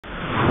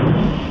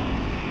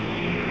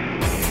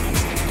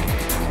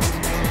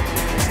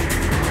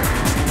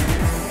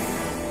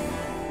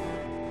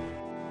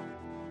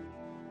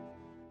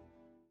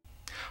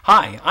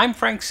Hi, I'm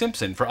Frank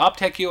Simpson for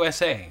Optech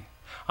USA.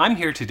 I'm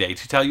here today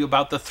to tell you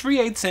about the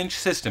 3/8"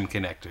 system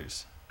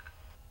connectors.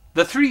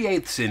 The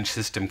 3/8"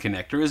 system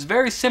connector is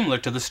very similar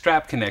to the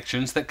strap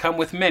connections that come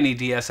with many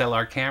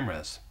DSLR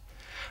cameras.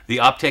 The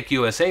Optech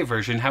USA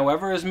version,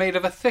 however, is made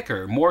of a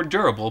thicker, more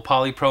durable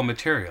polypro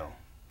material.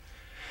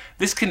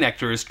 This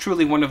connector is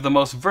truly one of the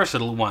most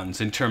versatile ones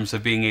in terms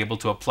of being able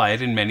to apply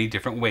it in many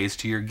different ways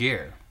to your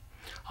gear.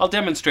 I'll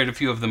demonstrate a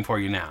few of them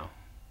for you now.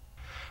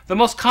 The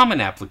most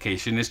common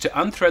application is to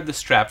unthread the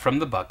strap from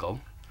the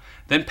buckle,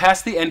 then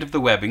pass the end of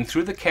the webbing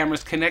through the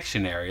camera's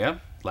connection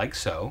area, like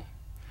so,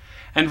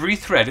 and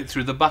rethread it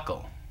through the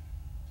buckle.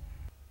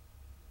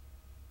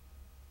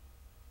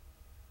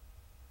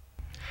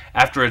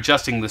 After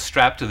adjusting the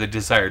strap to the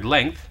desired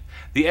length,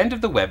 the end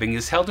of the webbing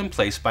is held in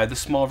place by the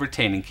small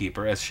retaining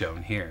keeper as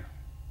shown here.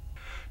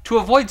 To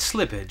avoid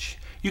slippage,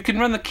 you can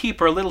run the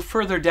keeper a little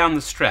further down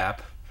the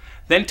strap,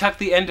 then tuck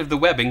the end of the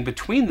webbing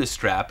between the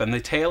strap and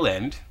the tail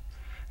end,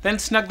 then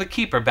snug the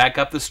keeper back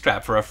up the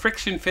strap for a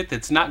friction fit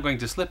that's not going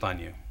to slip on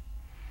you.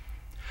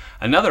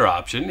 Another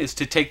option is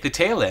to take the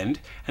tail end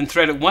and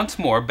thread it once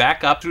more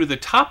back up through the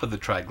top of the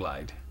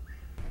tri-glide.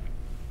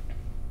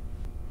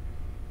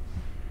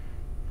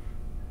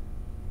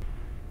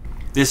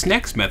 This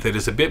next method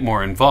is a bit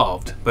more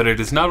involved, but it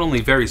is not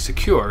only very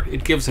secure,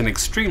 it gives an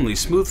extremely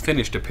smooth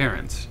finished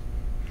appearance.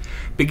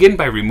 Begin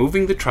by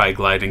removing the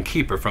tri-glide and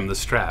keeper from the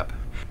strap.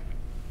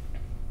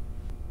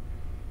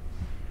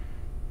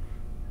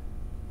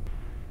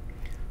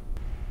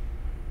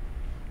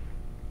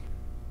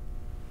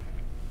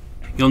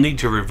 You'll need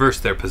to reverse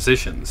their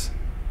positions.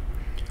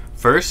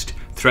 First,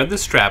 thread the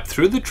strap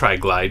through the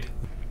tri-glide,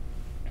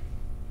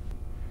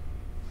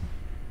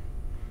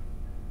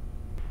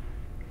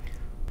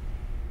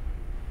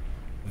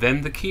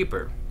 then the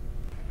keeper,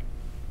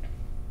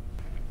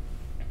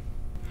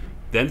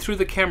 then through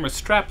the camera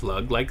strap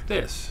lug like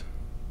this.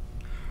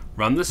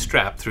 Run the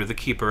strap through the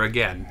keeper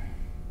again.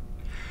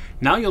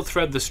 Now you'll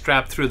thread the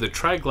strap through the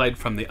tri-glide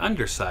from the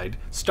underside,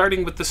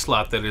 starting with the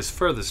slot that is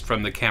furthest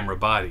from the camera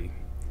body.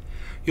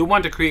 You'll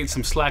want to create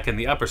some slack in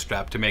the upper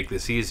strap to make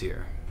this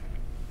easier.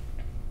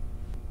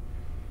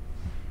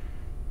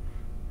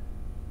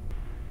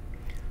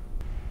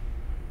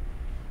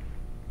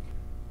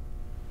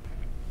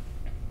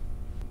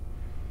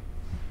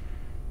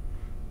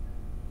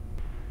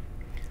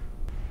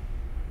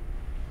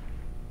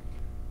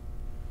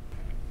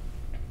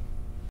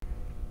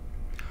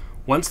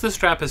 Once the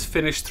strap is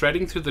finished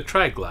threading through the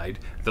tri-glide,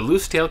 the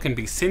loose tail can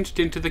be cinched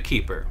into the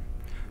keeper.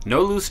 No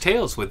loose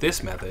tails with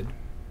this method.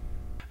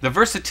 The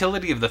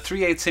versatility of the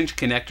 3/8"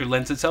 connector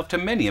lends itself to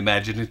many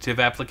imaginative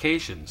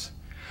applications.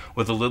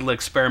 With a little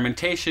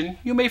experimentation,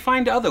 you may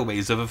find other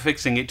ways of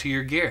affixing it to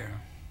your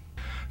gear.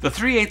 The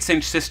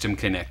 3/8" system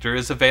connector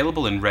is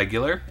available in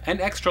regular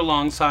and extra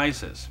long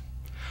sizes.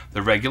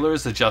 The regular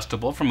is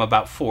adjustable from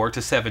about 4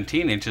 to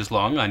 17 inches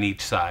long on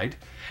each side,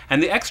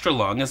 and the extra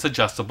long is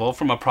adjustable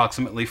from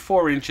approximately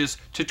 4 inches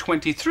to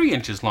 23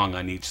 inches long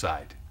on each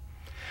side.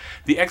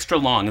 The extra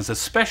long is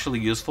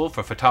especially useful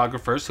for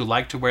photographers who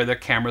like to wear their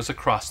cameras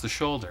across the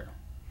shoulder.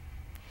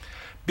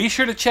 Be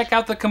sure to check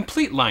out the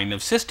complete line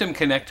of system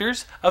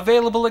connectors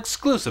available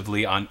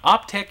exclusively on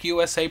Optech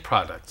USA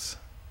products.